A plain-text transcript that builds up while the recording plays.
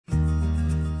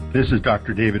This is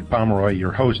Dr. David Pomeroy,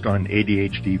 your host on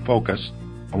ADHD Focus.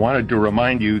 I wanted to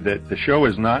remind you that the show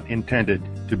is not intended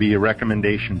to be a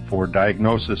recommendation for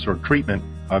diagnosis or treatment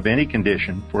of any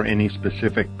condition for any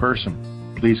specific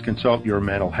person. Please consult your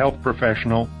mental health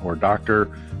professional or doctor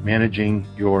managing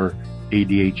your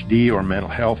ADHD or mental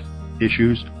health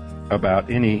issues about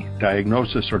any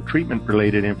diagnosis or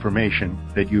treatment-related information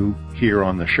that you hear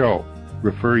on the show.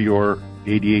 Refer your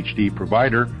ADHD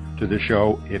provider to the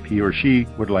show if he or she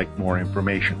would like more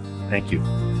information. Thank you.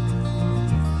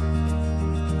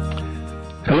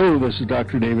 Hello, this is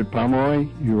Dr. David Pomeroy,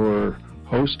 your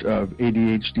host of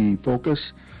ADHD Focus,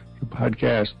 the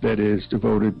podcast that is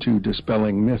devoted to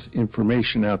dispelling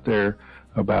misinformation out there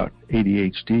about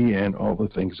ADHD and all the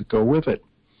things that go with it.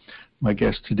 My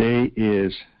guest today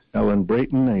is Ellen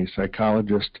Brayton, a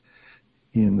psychologist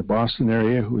in the Boston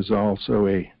area who is also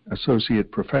an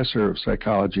associate professor of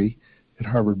psychology at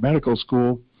Harvard Medical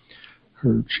School.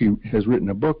 She has written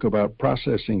a book about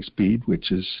processing speed,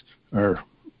 which is our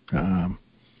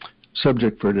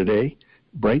subject for today,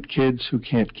 Bright Kids Who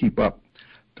Can't Keep Up.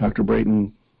 Dr.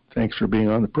 Brayton, thanks for being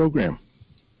on the program.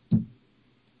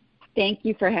 Thank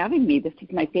you for having me. This is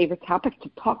my favorite topic to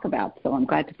talk about, so I'm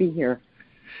glad to be here.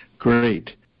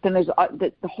 Great. Then there's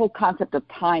the whole concept of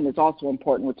time is also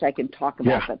important, which I can talk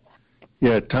about.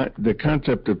 The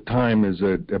concept of time is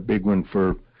a big one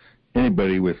for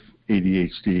anybody with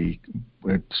ADHD.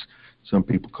 Some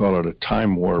people call it a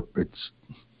time warp.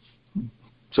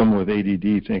 Someone with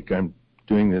ADD think I'm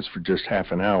doing this for just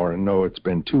half an hour, and no, it's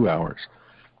been 2 hours.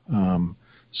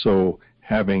 So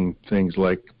having things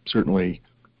like certainly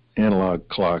analog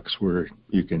clocks where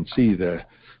you can see the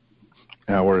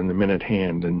hour and the minute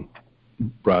hand, and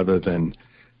rather than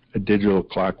a digital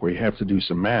clock where you have to do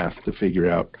some math to figure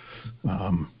out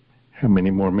how many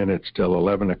more minutes till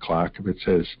 11 o'clock. If it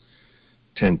says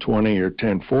 10:20 or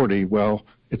 10:40, well,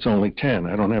 it's only 10.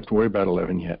 I don't have to worry about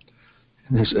 11 yet.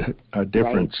 And there's a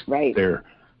difference there.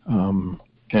 And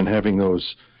having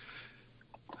those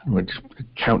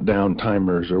countdown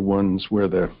timers or ones where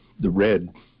the red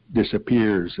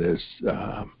disappears as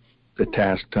the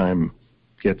task time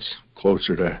gets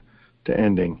closer to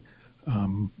ending.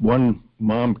 One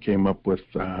mom came up with,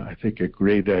 I think, a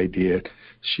great idea.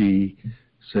 She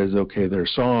says, okay, there are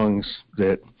songs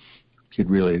that kid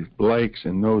really likes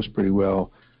and knows pretty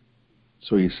well.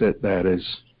 So you set that as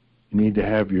you need to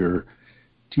have your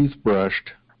teeth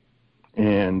brushed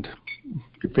and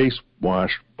your face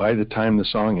washed by the time the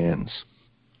song ends.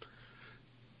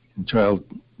 The child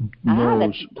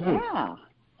knows,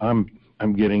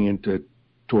 I'm getting into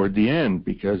toward the end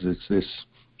because it's this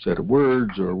set of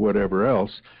words or whatever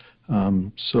else,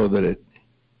 so that it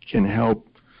can help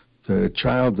the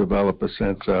child develop a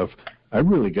sense of, I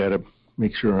really got to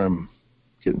make sure I'm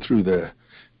getting through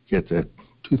get the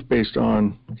toothpaste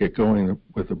on, get going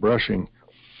with the brushing,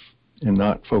 and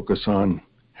not focus on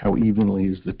how evenly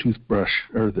is the toothbrush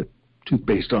or the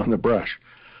toothpaste on the brush.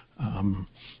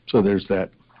 So there's that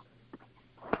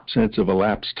sense of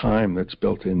elapsed time that's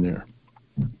built in there.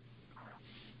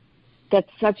 That's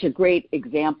such a great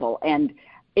example. And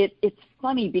it's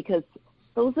funny because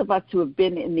those of us who have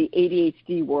been in the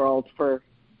ADHD world for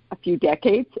a few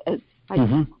decades, as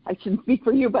I shouldn't speak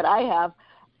for you, but I have,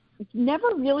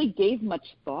 never really gave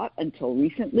much thought until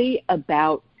recently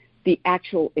about the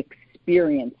actual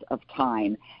experience of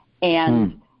time.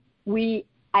 And when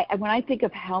I think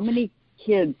of how many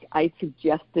kids I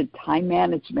suggested time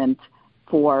management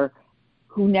for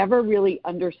who never really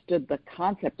understood the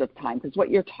concept of time, because what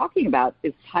you're talking about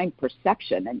is time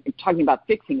perception, and talking about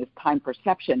fixing is time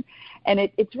perception. And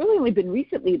it's really only been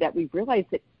recently that we've realized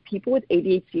that people with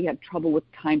ADHD have trouble with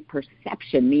time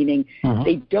perception, meaning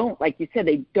they don't, like you said,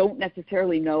 they don't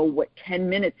necessarily know what 10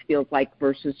 minutes feels like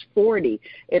versus 40.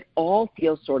 It all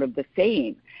feels sort of the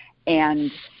same.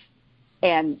 And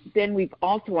then we've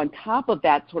also, on top of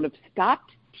that, sort of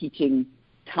stopped teaching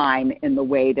time in the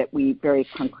way that we very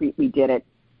concretely did it.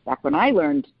 Back when I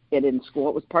learned it in school,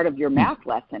 it was part of your math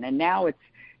lesson. And now it's,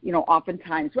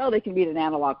 oftentimes, well, they can read an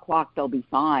analog clock, they'll be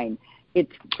fine.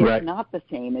 It's not the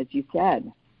same, as you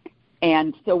said.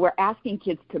 And so we're asking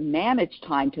kids to manage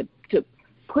time, to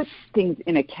put things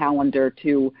in a calendar,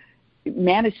 to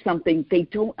manage something they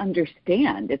don't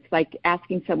understand. It's like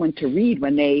asking someone to read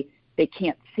when they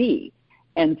can't see.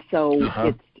 And so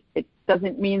it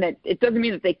doesn't mean that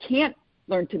they can't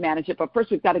learn to manage it, but first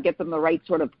we've got to get them the right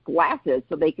sort of glasses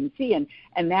so they can see,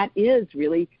 and that is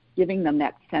really giving them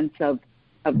that sense of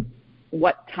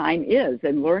what time is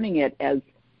and learning it as,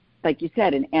 like you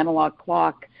said, an analog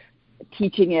clock,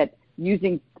 teaching it,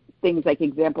 using things like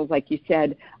examples like you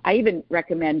said. I even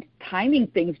recommend timing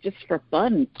things just for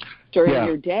fun during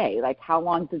your day. Like, how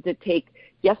long does it take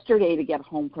yesterday to get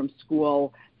home from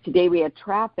school? Today we had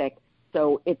traffic,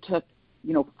 so it took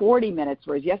 40 minutes,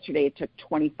 whereas yesterday it took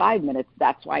 25 minutes.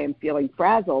 That's why I'm feeling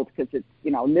frazzled, because it's,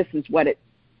 this is what it,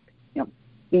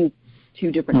 these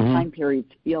two different time periods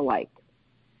feel like.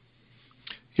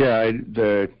 Yeah,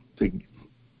 the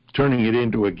turning it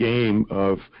into a game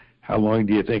of how long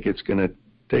do you think it's going to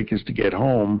take us to get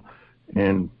home,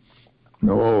 and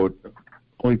it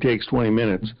only takes 20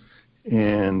 minutes,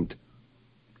 and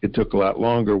it took a lot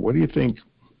longer. What do you think?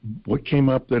 What came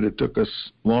up that it took us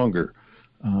longer?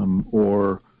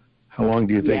 Or how long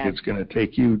do you think it's going to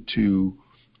take you to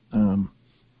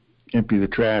empty the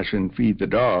trash and feed the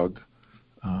dog,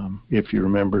 if you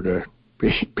remember to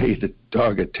pay the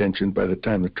dog attention by the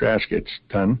time the trash gets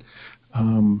done,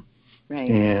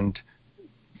 and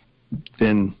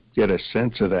then get a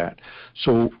sense of that.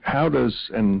 So how does,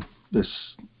 and this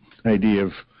idea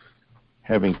of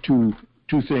having two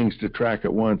things to track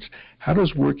at once, how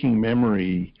does working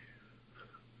memory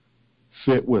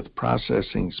fit with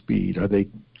processing speed? Are they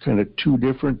kind of two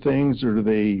different things, or do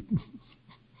they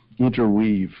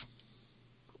interweave?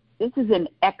 This is an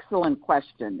excellent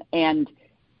question, and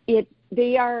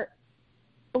they are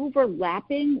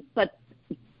overlapping, but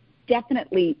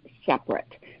definitely separate.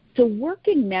 So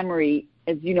working memory,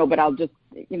 as you know, but I'll just,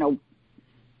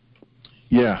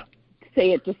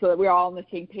 say it just so that we're all on the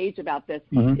same page about this.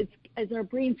 It's our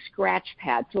brain scratch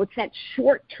pad. So it's that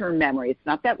short-term memory. It's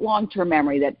not that long-term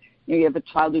memory that you have a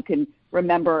child who can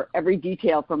remember every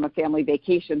detail from a family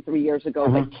vacation 3 years ago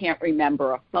but can't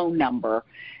remember a phone number.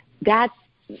 That's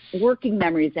working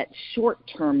memory, is that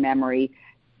short-term memory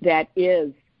that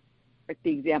is, like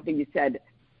the example you said,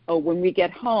 when we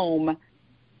get home,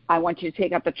 I want you to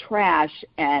take out the trash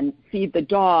and feed the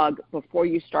dog before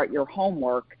you start your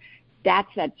homework. That's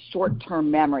that short-term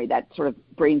memory, that sort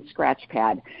of brain scratch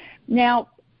pad. Now,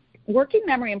 working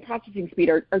memory and processing speed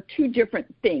are two different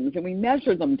things, and we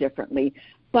measure them differently,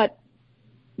 but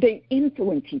they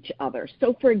influence each other.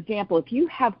 So, for example, if you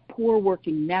have poor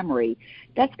working memory,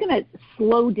 that's going to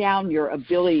slow down your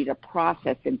ability to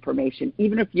process information,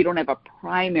 even if you don't have a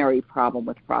primary problem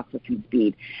with processing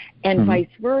speed. And vice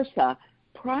versa,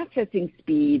 processing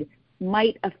speed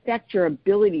might affect your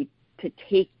ability to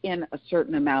take in a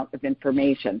certain amount of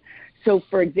information. So,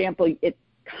 for example, it's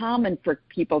common for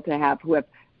people to have who have,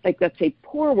 like, let's say,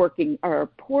 poor working or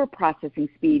poor processing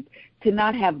speed to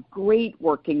not have great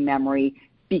working memory,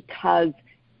 because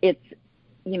it's,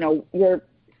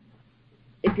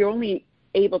 if you're only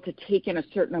able to take in a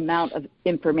certain amount of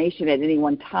information at any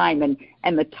one time,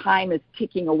 and the time is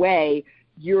ticking away,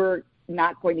 you're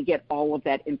not going to get all of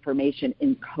that information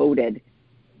encoded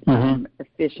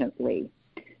efficiently.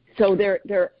 So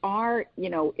there are,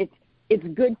 it's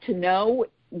good to know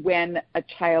when a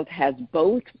child has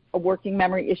both working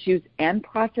memory issues and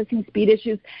processing speed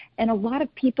issues, and a lot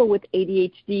of people with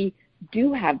ADHD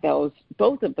do have both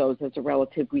of those as a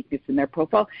relative weakness in their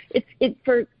profile.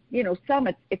 For some,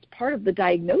 it's part of the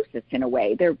diagnosis in a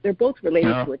way. They're both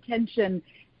related to attention,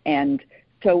 and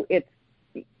so it's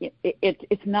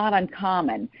not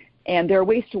uncommon, and there are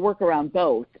ways to work around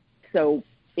both. So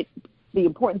the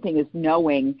important thing is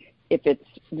knowing if it's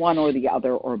one or the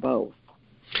other or both.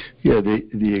 Yeah,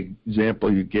 the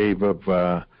example you gave of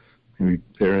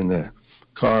they're in the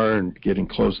car and getting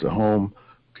close to home.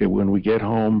 Okay, when we get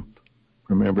home,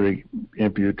 remember to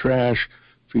empty the trash,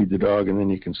 feed the dog, and then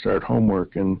you can start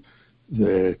homework. And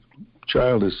the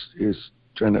child is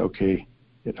trying to,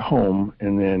 at home,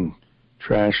 and then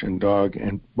trash and dog,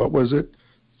 and what was it?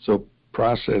 So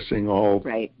processing all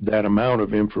that amount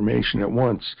of information at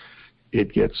once,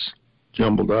 it gets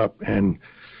jumbled up, and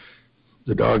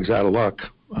the dog's out of luck.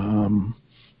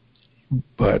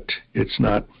 But it's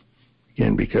not,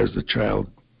 again, because the child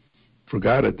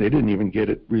forgot it. They didn't even get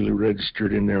it really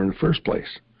registered in there in the first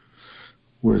place.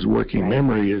 Whereas working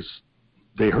memory is,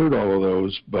 they heard all of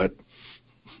those, but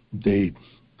they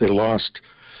lost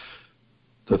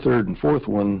the third and fourth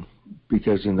one,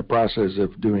 because in the process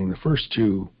of doing the first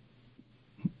two,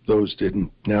 those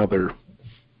didn't. Now they're,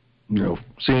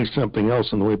 seeing something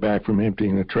else on the way back from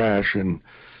emptying the trash, and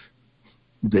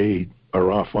they are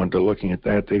off onto looking at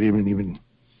that. They didn't even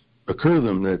occur to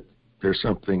them that there's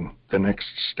something, the next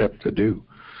step to do.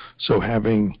 So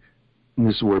having, and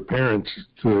this is where parents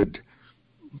could,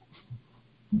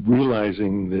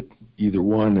 realizing that either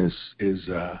one is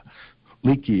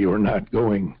leaky or not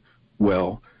going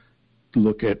well,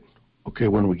 look at,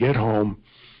 when we get home,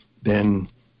 then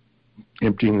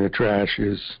emptying the trash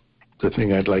is the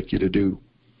thing I'd like you to do.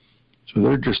 So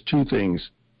there are just two things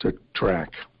to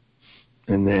track.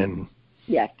 and then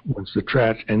yes, once the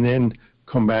trash, and then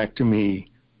come back to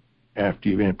me after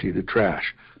you've emptied the trash.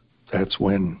 That's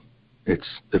when it's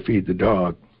the feed the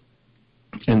dog,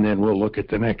 and then we'll look at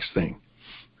the next thing.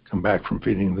 Come back from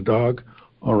feeding the dog.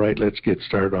 All right, let's get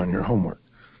started on your homework.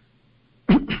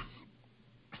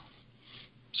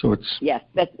 So it's yes,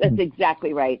 that's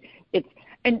exactly right.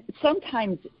 And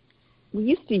sometimes we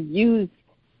used to use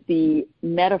the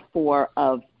metaphor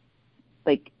of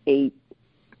like a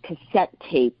cassette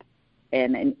tape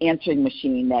and an answering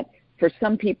machine, that for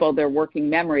some people their working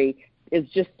memory is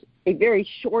just a very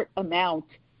short amount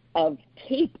of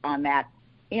tape on that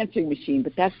answering machine,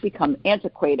 but that's become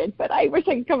antiquated. But I wish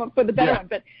I could come up with a better one.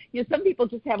 But some people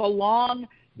just have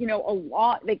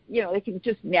they can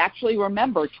just naturally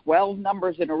remember 12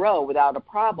 numbers in a row without a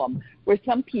problem, where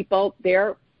some people,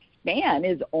 their span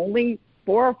is only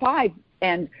 4 or 5.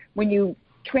 And when you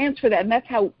transfer that, and that's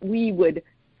how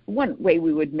one way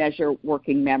we would measure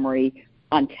working memory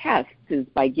on tests is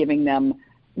by giving them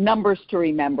numbers to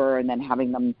remember and then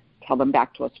having them tell them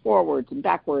back to us forwards and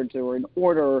backwards or in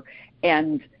order.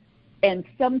 And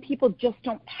some people just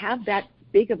don't have that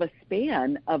big of a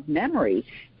span of memory.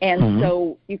 And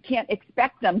so you can't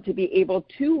expect them to be able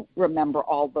to remember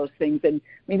all those things. And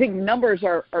I think numbers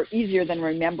are easier than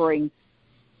remembering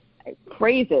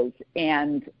phrases,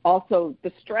 and also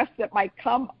the stress that might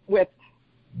come with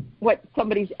what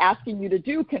somebody's asking you to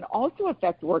do can also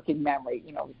affect working memory.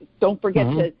 Don't forget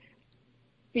to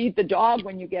feed the dog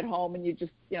when you get home, and you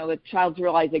just, the child's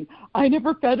realizing, I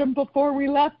never fed him before we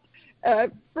left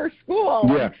for school.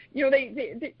 Yeah.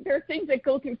 There are things that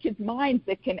go through kids' minds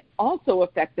that can also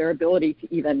affect their ability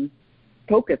to even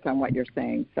focus on what you're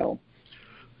saying. So,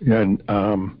 yeah, and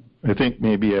I think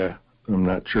maybe I'm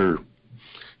not sure.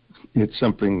 It's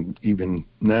something even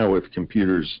now with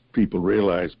computers people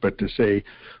realize, but to say,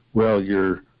 well,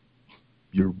 your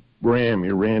RAM,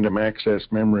 your random access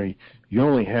memory, you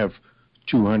only have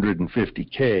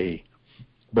 250K,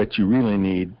 but you really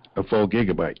need a full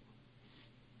gigabyte.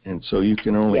 And so you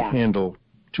can only handle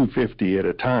 250 at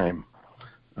a time.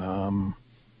 And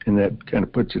that kind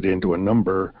of puts it into a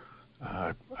number.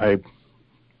 I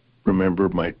remember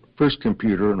my first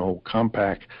computer, an old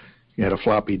Compaq, had a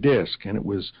floppy disk, and it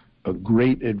was a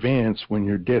great advance when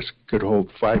your disk could hold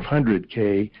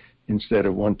 500K instead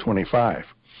of 125.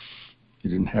 You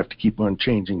didn't have to keep on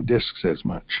changing disks as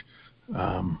much.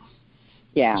 So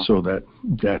that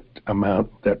amount,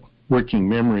 that working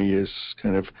memory is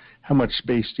kind of how much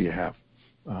space do you have?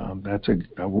 That's a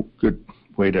good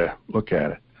way to look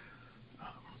at it.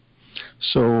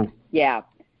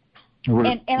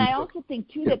 And I also think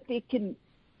too that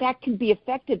that can be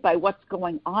affected by what's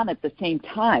going on at the same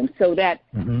time. So that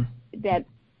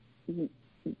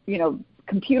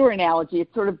computer analogy,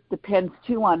 it sort of depends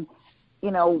too on,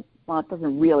 well, it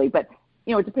doesn't really, but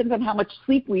it depends on how much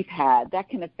sleep we've had. That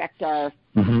can affect our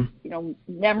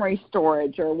memory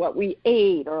storage, or what we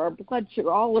ate, or our blood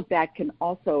sugar. All of that can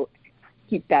also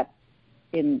keep that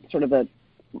in sort of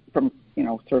from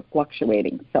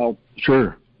fluctuating. So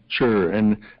sure,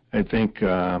 and I think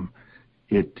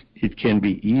it can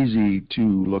be easy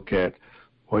to look at,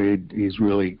 boy, he's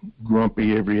really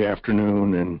grumpy every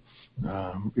afternoon, and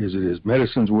is it his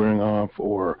medicine's wearing off,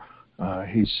 or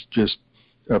he's just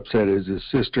upset as his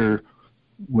sister?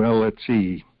 Well, let's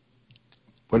see.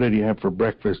 What did he have for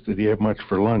breakfast? Did he have much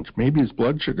for lunch? Maybe his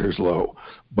blood sugar's low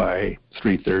by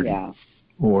 3:30,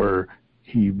 or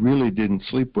he really didn't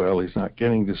sleep well. He's not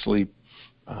getting to sleep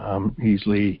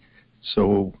easily,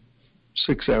 so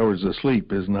 6 hours of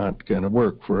sleep is not going to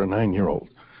work for a 9-year-old.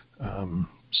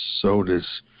 So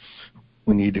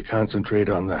we need to concentrate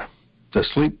on the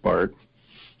sleep part.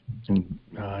 And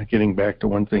getting back to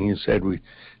one thing you said, we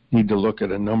need to look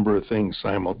at a number of things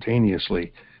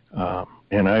simultaneously.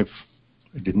 And I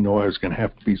didn't know I was going to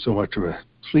have to be so much of a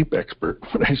sleep expert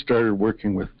when I started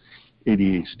working with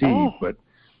ADHD, but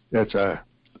that's a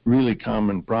really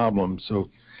common problem. So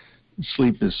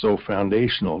sleep is so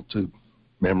foundational to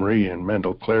memory and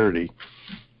mental clarity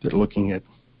that looking at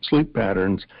sleep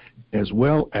patterns as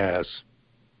well as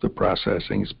the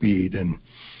processing speed and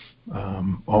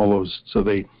all those, so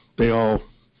they all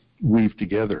weave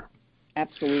together.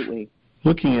 Absolutely.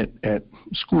 Looking at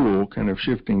school, kind of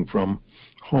shifting from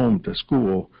home to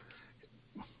school,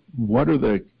 what are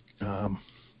the,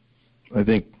 I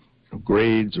think,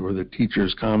 grades or the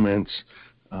teacher's comments?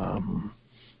 How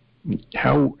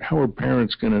are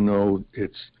parents going to know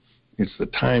it's the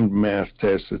timed math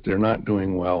test that they're not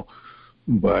doing well,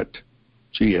 but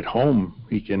gee, at home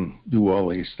he can do all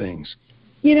these things?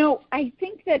 I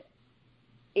think that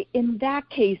in that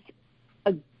case,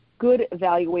 a good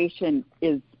evaluation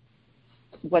is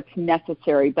what's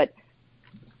necessary, but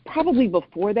probably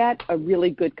before that, a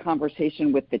really good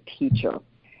conversation with the teacher,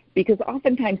 because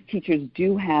oftentimes teachers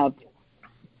do have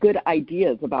good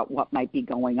ideas about what might be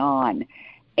going on.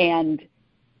 And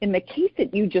in the case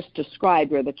that you just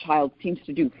described, where the child seems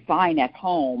to do fine at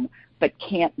home but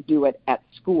can't do it at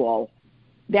school,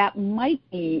 that might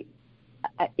be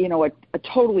a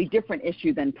totally different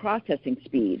issue than processing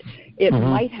speed. It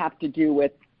might have to do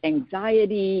with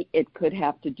anxiety. It could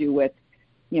have to do with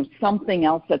something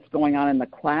else that's going on in the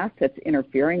class that's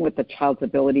interfering with the child's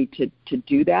ability to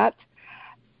do that.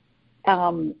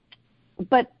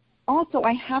 But also,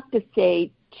 I have to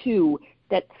say, too,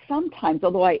 that sometimes,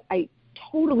 although I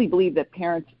totally believe that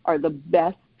parents are the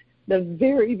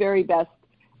very, very best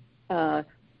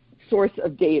source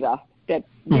of data that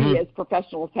we as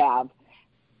professionals have,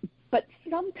 but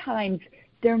sometimes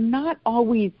they're not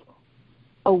always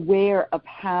aware of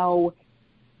how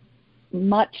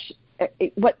much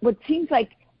what seems like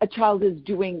a child is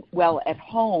doing well at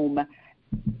home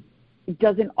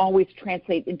doesn't always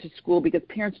translate into school, because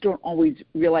parents don't always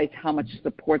realize how much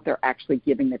support they're actually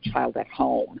giving the child at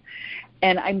home.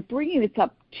 And I'm bringing this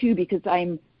up too because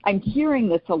I'm hearing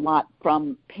this a lot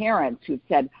from parents who've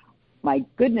said, my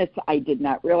goodness, I did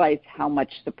not realize how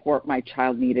much support my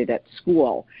child needed at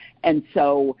school. And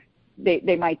so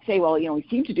they might say, well, he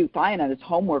seemed to do fine on his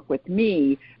homework with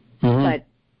me, but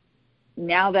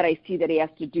now that I see that he has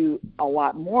to do a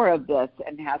lot more of this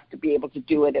and has to be able to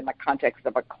do it in the context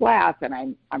of a class, and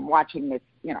I'm watching this,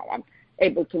 I'm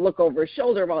able to look over his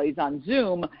shoulder while he's on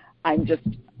Zoom, I'm just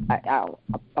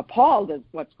appalled at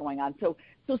what's going on. So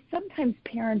sometimes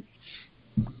parents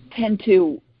tend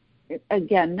to,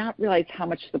 again, not realize how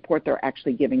much support they're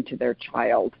actually giving to their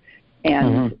child,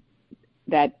 and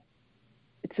that's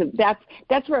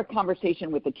where a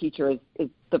conversation with the teacher is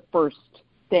the first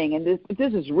thing. And if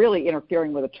this is really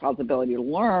interfering with a child's ability to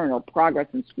learn or progress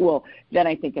in school, then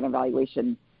I think an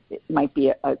evaluation might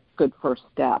be a good first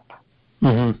step.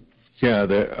 Yeah,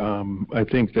 I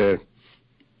think that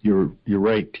you're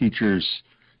right. Teachers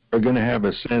are going to have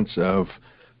a sense of,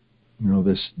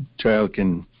 this child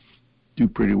can do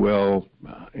pretty well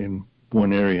in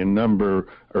one area, number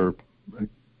or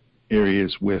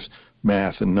areas with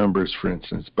math and numbers, for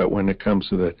instance. But when it comes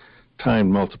to the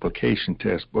timed multiplication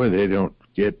test, boy, they don't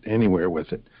get anywhere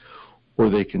with it. Or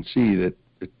they can see that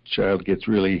the child gets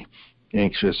really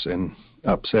anxious and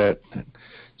upset. And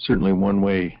certainly one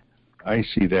way I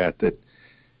see that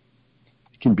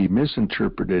can be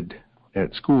misinterpreted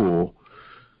at school.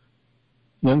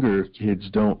 Younger kids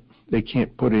they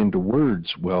can't put into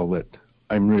words, well, that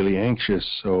I'm really anxious,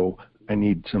 so I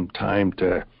need some time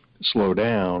to slow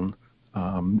down.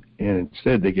 And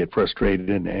instead they get frustrated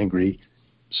and angry,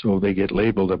 so they get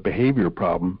labeled a behavior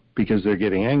problem because they're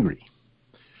getting angry.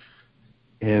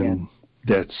 And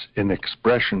that's an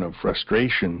expression of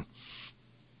frustration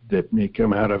that may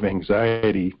come out of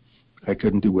anxiety. I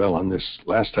couldn't do well on this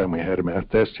last time we had a math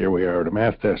test. Here we are at a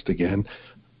math test again.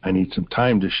 I need some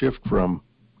time to shift from,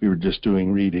 we were just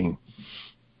doing reading,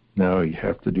 now you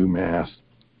have to do math.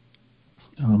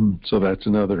 So that's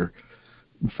another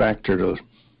factor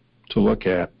to look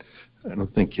at. I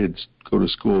don't think kids go to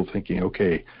school thinking,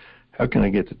 okay, how can I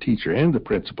get the teacher and the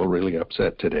principal really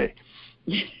upset today?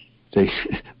 They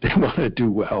want to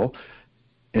do well,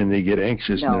 and they get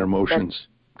anxious, and their emotions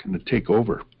kind of take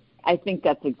over. I think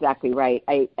that's exactly right.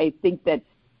 I think that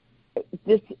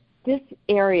this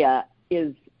area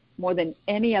is, more than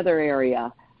any other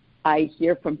area, I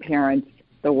hear from parents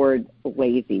the word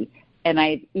lazy. And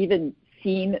I've even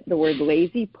seen the word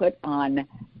lazy put on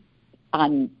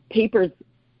papers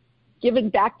given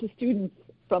back to students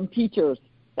from teachers.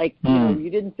 Like, you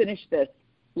didn't finish this,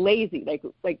 lazy.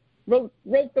 Like wrote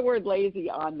the word lazy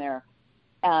on there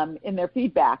in their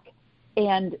feedback.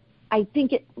 And I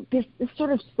think this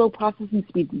sort of slow processing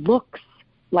speed looks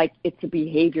like it's a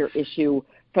behavior issue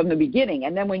from the beginning.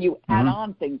 And then when you add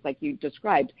on things like you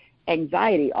described,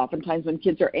 anxiety, oftentimes when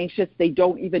kids are anxious, they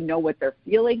don't even know what they're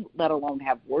feeling, let alone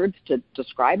have words to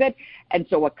describe it. And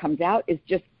so what comes out is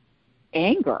just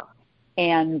anger.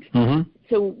 And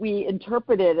so we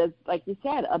interpret it as, like you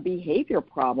said, a behavior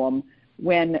problem,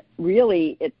 when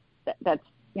really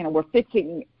we're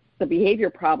fixing the behavior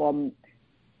problem,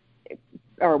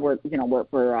 or we're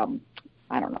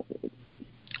I don't know,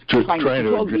 trying to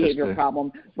control the behavior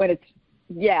problem when it's,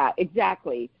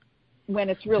 exactly, when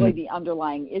it's really the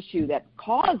underlying issue that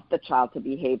caused the child to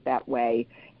behave that way,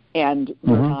 and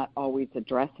we're not always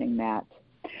addressing that.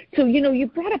 So, you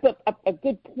brought up a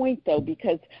good point, though,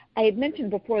 because I had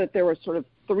mentioned before that there were sort of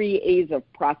 3 A's of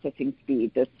processing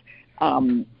speed, this,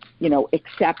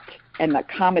 accept and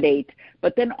accommodate,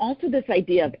 but then also this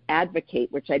idea of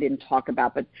advocate, which I didn't talk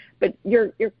about, but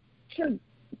you're you're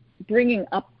bringing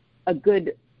up a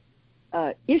good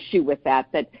issue with that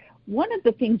one of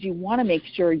the things you want to make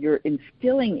sure you're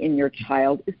instilling in your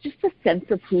child is just a sense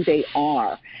of who they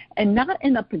are, and not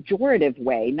in a pejorative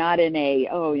way, not in a,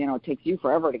 it takes you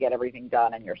forever to get everything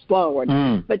done and you're slow,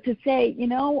 but to say,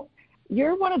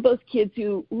 you're one of those kids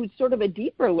who's sort of a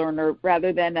deeper learner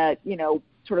rather than a,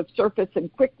 sort of surface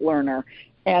and quick learner.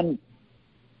 And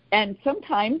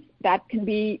sometimes that can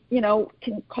be,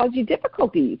 can cause you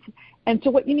difficulties. And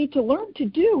so what you need to learn to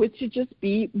do is to just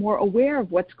be more aware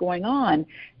of what's going on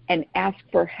and ask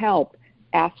for help,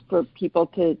 ask for people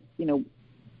to,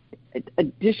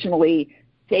 additionally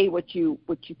say what you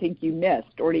think you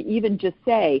missed, or to even just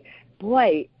say,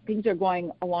 boy, things are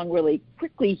going along really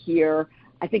quickly here.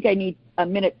 I think I need a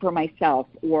minute for myself,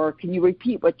 or can you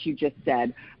repeat what you just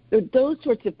said? Those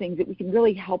sorts of things that we can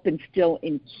really help instill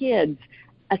in kids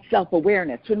a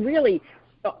self-awareness. When really,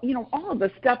 all of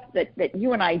the stuff that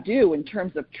you and I do in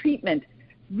terms of treatment,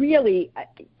 really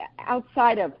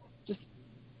outside of just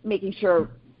making sure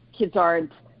kids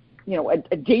aren't,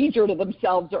 a danger to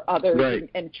themselves or others, right,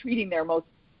 and treating their most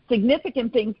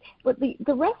significant things, but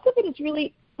the rest of it is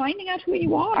really finding out who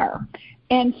you are.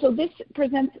 And so this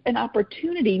presents an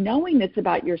opportunity, knowing this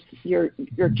about your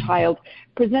child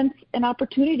presents an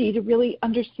opportunity to really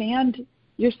understand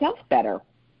yourself better.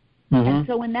 Mm-hmm. And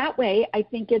so in that way, I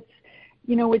think it's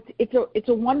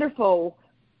a wonderful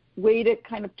way to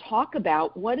kind of talk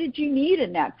about what did you need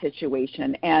in that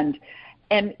situation. And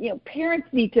parents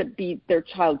need to be their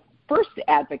child's first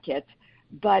advocate,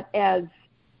 but as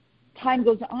time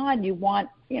goes on, you've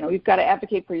got to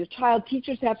advocate for your child.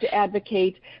 Teachers have to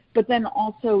advocate, but then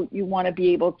also you want to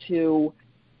be able to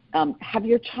have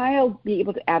your child be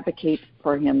able to advocate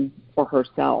for him or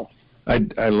herself.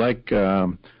 I like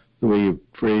the way you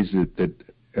phrased it, that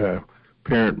a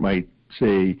parent might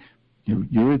say,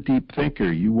 you're a deep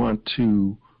thinker. You want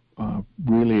to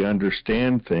really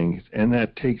understand things, and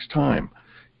that takes time.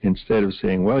 Instead of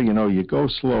saying, well, you go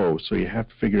slow, so you have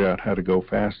to figure out how to go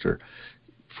faster.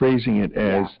 Phrasing it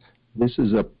as, this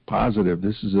is a positive,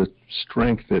 this is a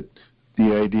strength, that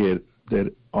the idea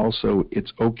that also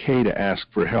it's okay to ask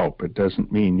for help. It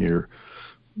doesn't mean you're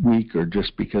weak or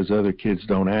just because other kids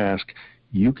don't ask.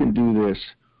 You can do this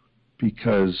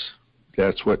because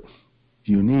that's what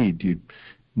you need. You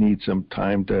need some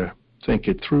time to think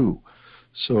it through.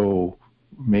 So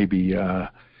maybe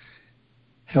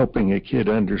helping a kid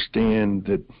understand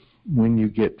that when you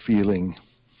get feeling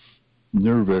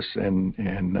nervous and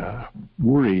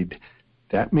worried,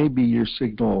 that may be your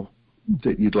signal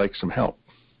that you'd like some help.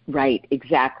 Right,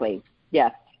 exactly.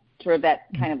 Yes, sort of that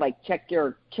kind of like check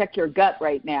your gut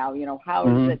right now.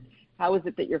 How is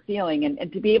it that you're feeling,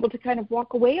 and to be able to kind of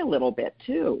walk away a little bit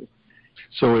too.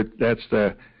 So that's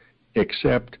the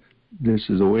accept this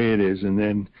is the way it is, and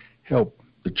then help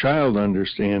the child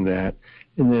understand that,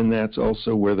 and then that's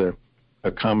also where the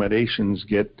accommodations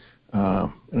get,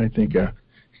 and I think a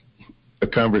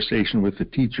conversation with the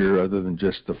teacher, other than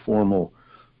just the formal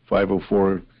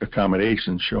 504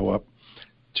 accommodations, show up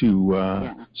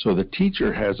to so the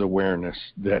teacher has awareness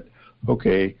that,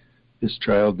 okay, this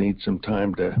child needs some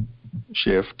time to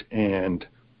shift, and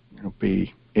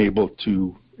be able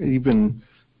to even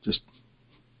just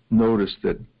notice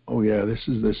that, oh yeah, this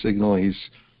is the signal, he's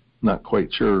not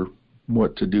quite sure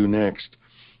what to do next,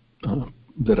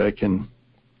 that I can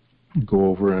go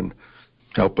over and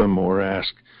help him, or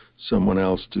ask someone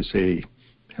else to say,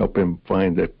 help him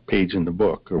find that page in the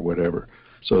book or whatever.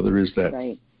 So there is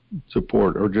that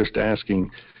support, or just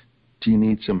asking, do you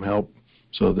need some help?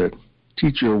 So that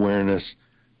teacher awareness,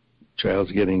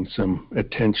 child's getting some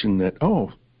attention that,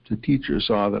 oh, the teacher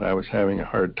saw that I was having a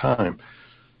hard time.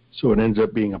 So it ends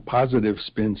up being a positive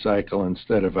spin cycle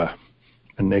instead of a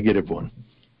negative one.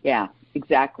 Yeah,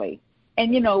 exactly.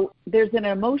 And, there's an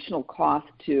emotional cost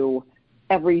to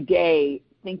every day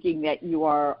thinking that you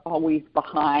are always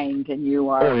behind and you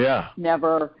are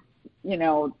never,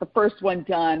 the first one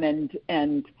done.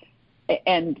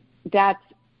 And that's,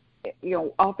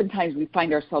 oftentimes we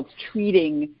find ourselves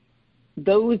treating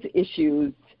those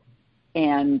issues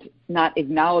and not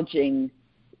acknowledging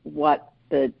what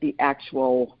the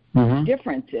actual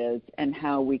difference is and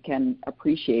how we can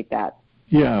appreciate that.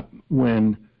 Yeah,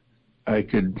 when I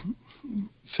could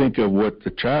think of what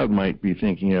the child might be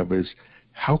thinking of is,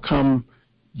 how come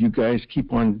you guys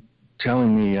keep on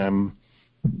telling me I'm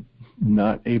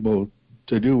not able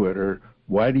to do it? Or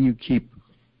why do you keep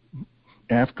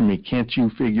after me? Can't you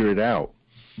figure it out?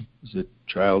 The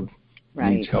child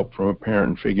needs help from a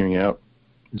parent in figuring out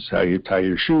this is how you tie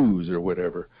your shoes or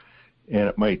whatever. And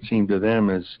it might seem to them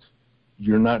as,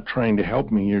 you're not trying to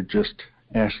help me, you're just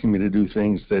asking me to do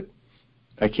things that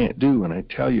I can't do, and I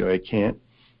tell you I can't,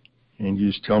 and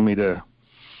you just tell me to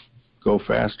go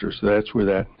faster. So that's where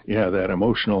that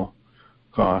emotional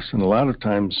cost. And a lot of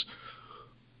times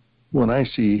when I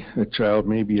see a child,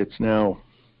 maybe it's now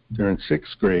they're in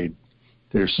 6th grade,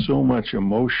 there's so much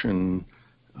emotion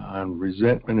on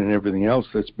resentment and everything else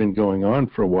that's been going on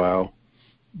for a while.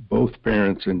 Both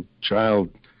parents and child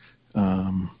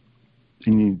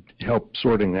you need help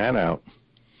sorting that out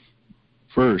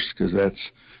first, because that's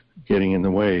getting in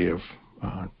the way of,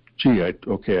 I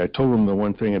told him the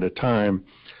one thing at a time,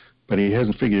 but he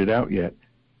hasn't figured it out yet.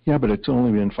 Yeah, but it's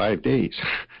only been 5 days.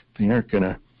 They aren't going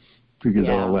to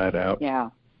figure all that out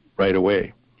right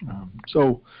away.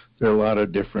 So there are a lot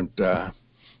of different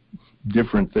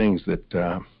things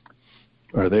that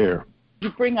are there. You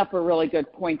bring up a really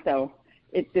good point, though.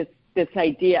 It's this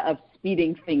idea of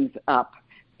speeding things up.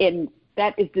 And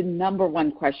that is the number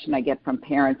one question I get from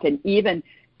parents, and even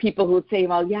people who say,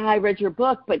 well, yeah, I read your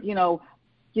book, but, you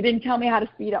didn't tell me how to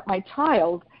speed up my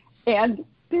child. And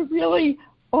there really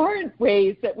aren't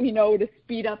ways that we know to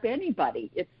speed up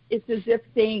anybody. It's as if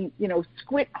saying,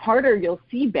 squint harder, you'll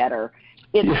see better.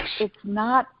 It's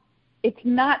not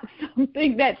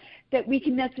something that we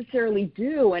can necessarily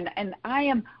do. And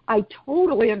I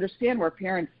totally understand where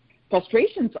parents'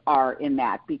 frustrations are in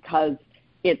that, because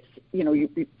it's, you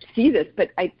see this,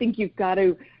 but I think you've got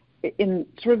to, in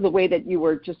sort of the way that you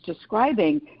were just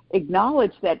describing,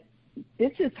 acknowledge that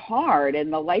this is hard,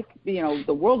 and the life,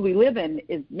 the world we live in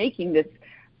is making this,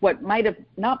 what might have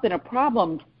not been a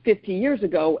problem 50 years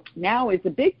ago, now is a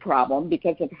big problem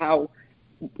because of how,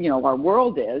 our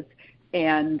world is,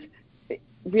 and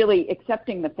really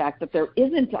accepting the fact that there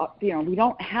isn't, we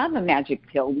don't have a magic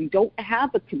pill, we don't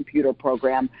have a computer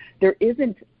program, there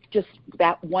isn't just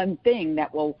that one thing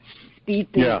that will speed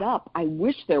things up. I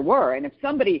wish there were, and if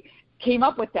somebody came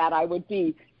up with that, I would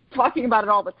be talking about it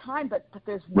all the time, but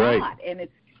there's not, and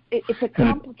it's a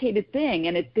complicated thing,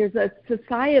 and there's a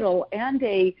societal and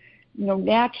a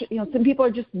some people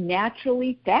are just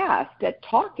naturally fast at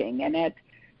talking, and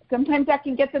sometimes that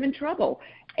can get them in trouble,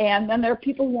 and then there are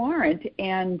people who aren't,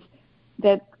 and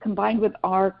that combined with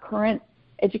our current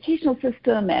educational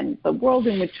system and the world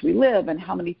in which we live and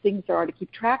how many things there are to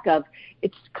keep track of,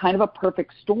 it's kind of a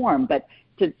perfect storm. But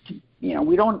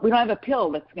we don't have a pill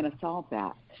that's going to solve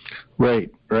that. Right.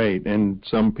 And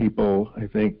some people, I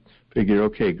think, figure,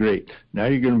 okay, great, now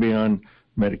you're going to be on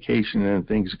medication and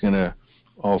things are going to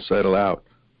all settle out.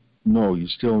 No, you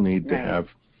still need to have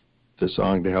the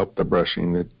song to help the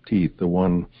brushing the teeth, the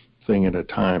one thing at a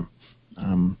time.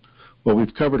 Well,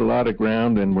 we've covered a lot of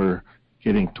ground, and we're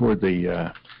getting toward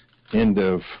the end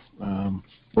of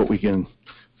what we can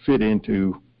fit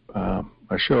into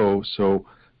a show. So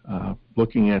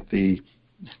looking at the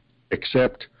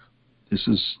accept, this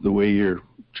is the way your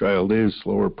child is,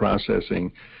 slower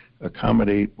processing,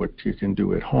 accommodate what you can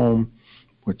do at home,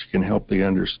 what you can help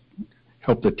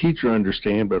the teacher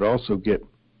understand, but also get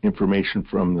information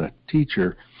from the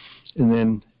teacher, and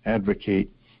then advocate,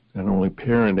 not only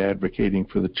parent advocating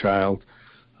for the child,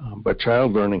 but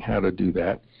child learning how to do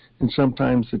that, and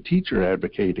sometimes the teacher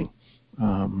advocating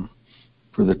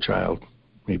for the child,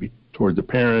 maybe toward the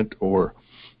parent or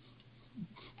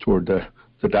toward the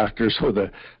doctor, so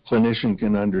the clinician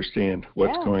can understand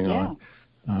what's going on.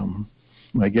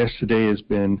 My guest today has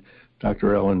been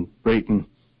Dr. Ellen Brayton,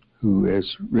 who has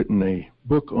written a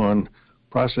book on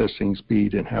processing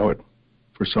speed and how it,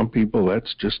 for some people,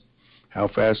 that's just how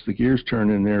fast the gears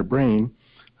turn in their brain.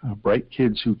 Bright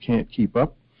Kids Who Can't Keep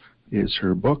Up is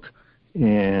her book,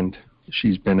 and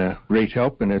she's been a great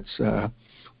help, and it's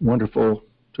wonderful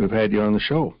to have had you on the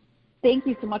show. Thank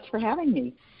you so much for having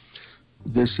me.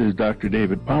 This is Dr.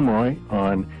 David Pomeroy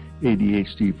on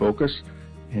ADHD Focus,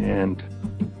 and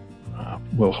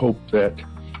we'll hope that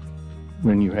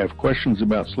when you have questions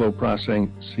about slow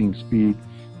processing speed,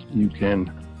 you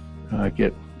can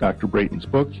get Dr. Brayton's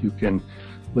book. You can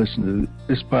listen to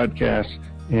this podcast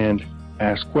and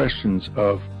ask questions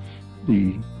of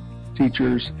the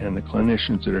teachers and the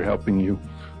clinicians that are helping you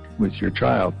with your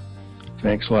child.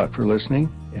 Thanks a lot for listening,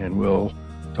 and we'll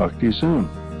talk to you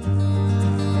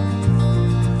soon.